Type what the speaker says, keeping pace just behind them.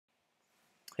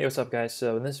Hey, what's up guys?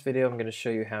 So in this video I'm going to show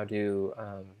you how to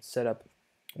set up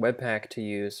Webpack to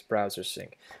use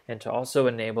Browsersync and to also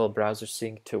enable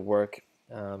Browsersync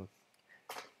um,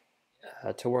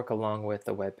 to work along with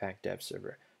the Webpack dev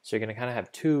server. So you're going to kind of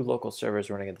have two local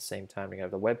servers running at the same time. You're going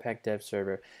to have the Webpack dev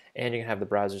server and you're going to have the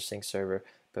Browsersync server.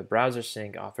 But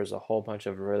Browsersync offers a whole bunch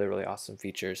of really awesome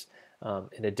features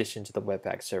in addition to the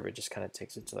Webpack server. It just kind of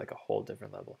takes it to like a whole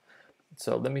different level.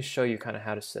 So let me show you kind of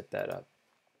how to set that up.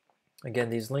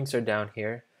 Again, these links are down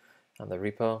here on the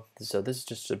repo. So this is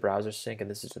just to Browsersync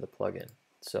and this is to the plugin.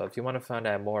 So if you want to find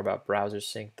out more about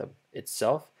Browsersync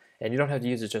itself, and you don't have to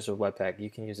use it just with Webpack,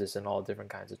 you can use this in all different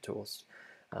kinds of tools.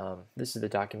 This is the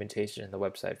documentation and the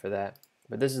website for that,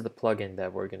 but this is the plugin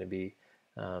that we're going to be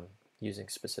using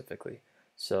specifically.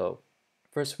 So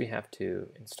first we have to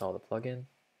install the plugin,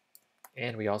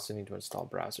 and we also need to install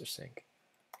Browsersync.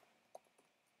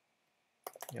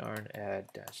 Yarn add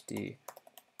 -d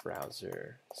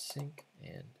Browsersync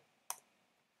and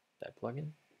that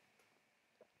plugin.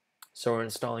 So we're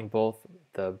installing both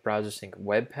the Browsersync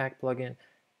Webpack plugin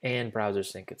and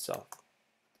Browsersync itself.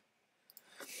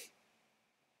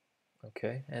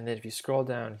 Okay, and then if you scroll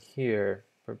down here,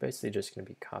 we're basically just going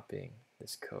to be copying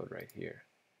this code right here.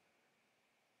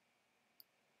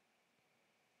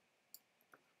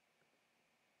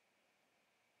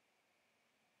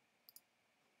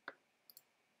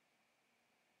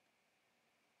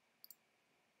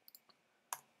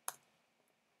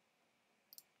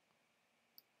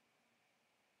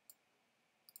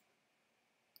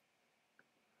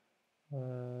 Yeah,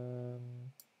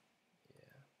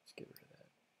 let's get rid of that.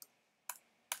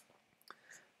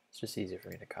 It's just easier for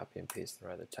me to copy and paste than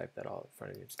rather type that all in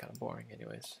front of you. It's kind of boring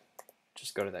anyways.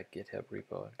 Just go to that GitHub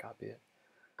repo and copy it.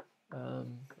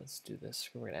 Let's do this.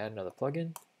 We're going to add another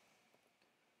plugin.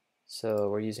 So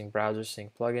we're using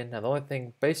Browsersync plugin. Now the only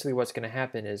thing, basically what's going to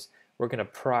happen is we're going to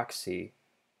proxy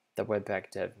the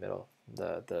Webpack dev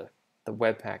the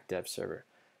Webpack dev server.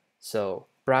 So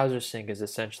Browsersync is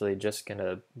essentially just going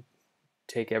to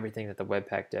take everything that the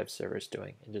Webpack dev server is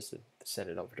doing and just send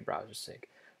it over to Browsersync.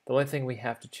 The only thing we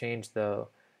have to change though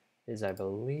is I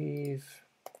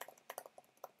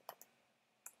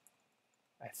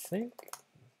think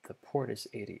the port is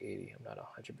 8080. I'm not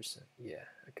 100%. Yeah,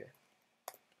 okay.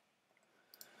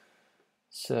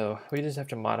 So we just have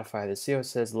to modify this. See how it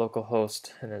says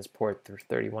localhost and then it's port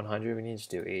 3100. We need to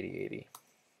do 8080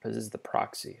 because this is the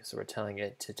proxy. So we're telling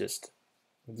it to just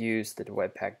use the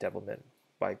Webpack development.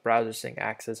 Like Browsersync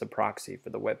acts as a proxy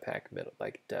for the Webpack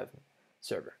dev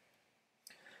server.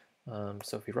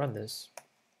 So if we run this,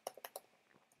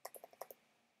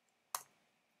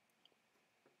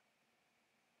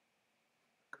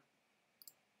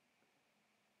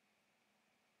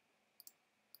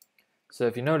 so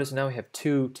if you notice now we have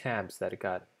two tabs that it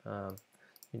got. Let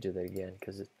me do that again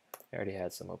because I already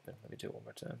had some open. Let me do it one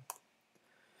more time.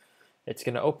 It's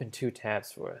going to open two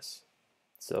tabs for us.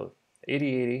 So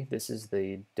 8080, this is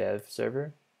the dev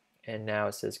server, and now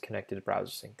it says connected to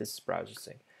Browsersync. This is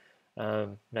Browsersync.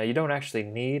 Now you don't actually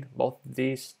need both of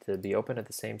these to be open at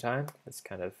the same time. It's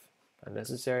kind of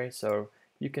unnecessary, so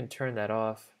you can turn that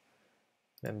off.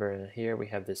 Remember in here we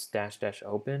have this --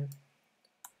 open.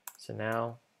 So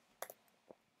now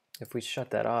if we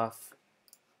shut that off,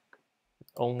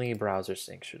 only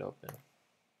Browsersync should open.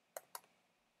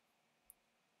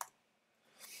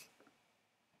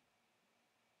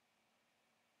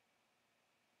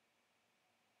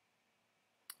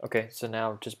 Okay, so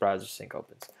now just Browsersync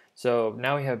opens. So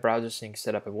now we have Browsersync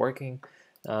set up and working.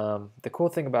 The cool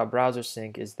thing about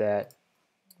Browsersync is that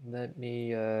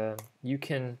you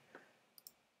can,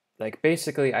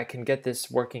 basically I can get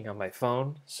this working on my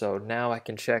phone. So now I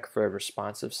can check for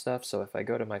responsive stuff. So if I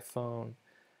go to my phone,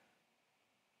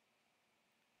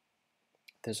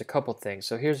 there's a couple things.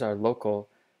 So here's our local,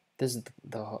 this is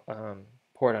the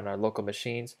port on our local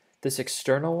machines. This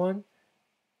external one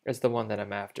is the one that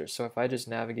I'm after. So if I just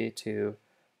navigate to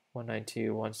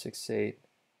 192.168,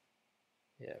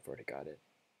 yeah, I've already got it.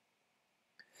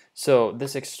 So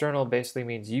this external basically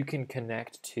means you can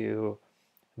connect to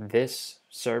this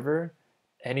server.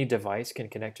 Any device can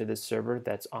connect to this server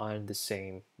that's on the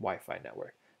same Wi-Fi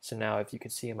network. So now if you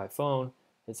can see in my phone,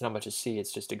 it's not much to see,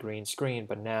 it's just a green screen,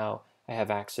 but now I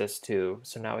have access to,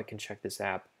 so now I can check this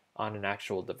app on an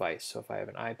actual device. So if I have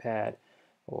an iPad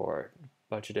or a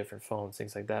bunch of different phones,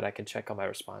 things like that, I can check on my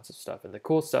responsive stuff. And the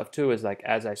cool stuff too is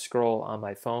as I scroll on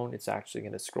my phone, it's actually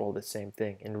going to scroll the same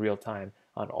thing in real time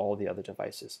on all the other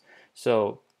devices.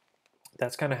 So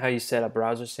that's kind of how you set up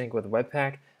Browsersync with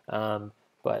Webpack.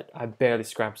 But I barely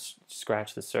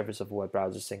scratched the surface of what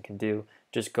Browsersync can do.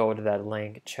 just go to that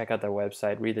link, check out their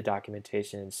website, read the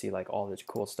documentation, and see like all this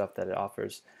cool stuff that it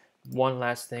offers. One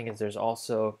last thing is there's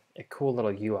also a cool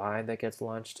little UI that gets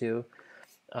launched too.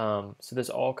 So there's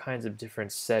all kinds of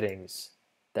different settings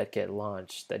that get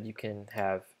launched that you can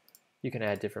have. You can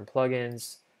add different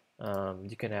plugins.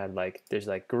 You can add like there's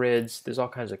like grids. There's all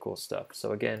kinds of cool stuff.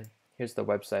 So again, here's the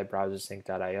website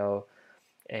browsersync.io,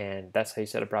 and that's how you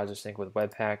set up browser sync with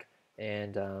Webpack.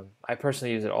 And I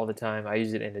personally use it all the time. I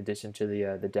use it in addition to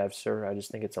the dev server. I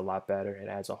just think it's a lot better. It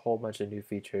adds a whole bunch of new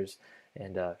features,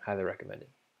 and highly recommend it.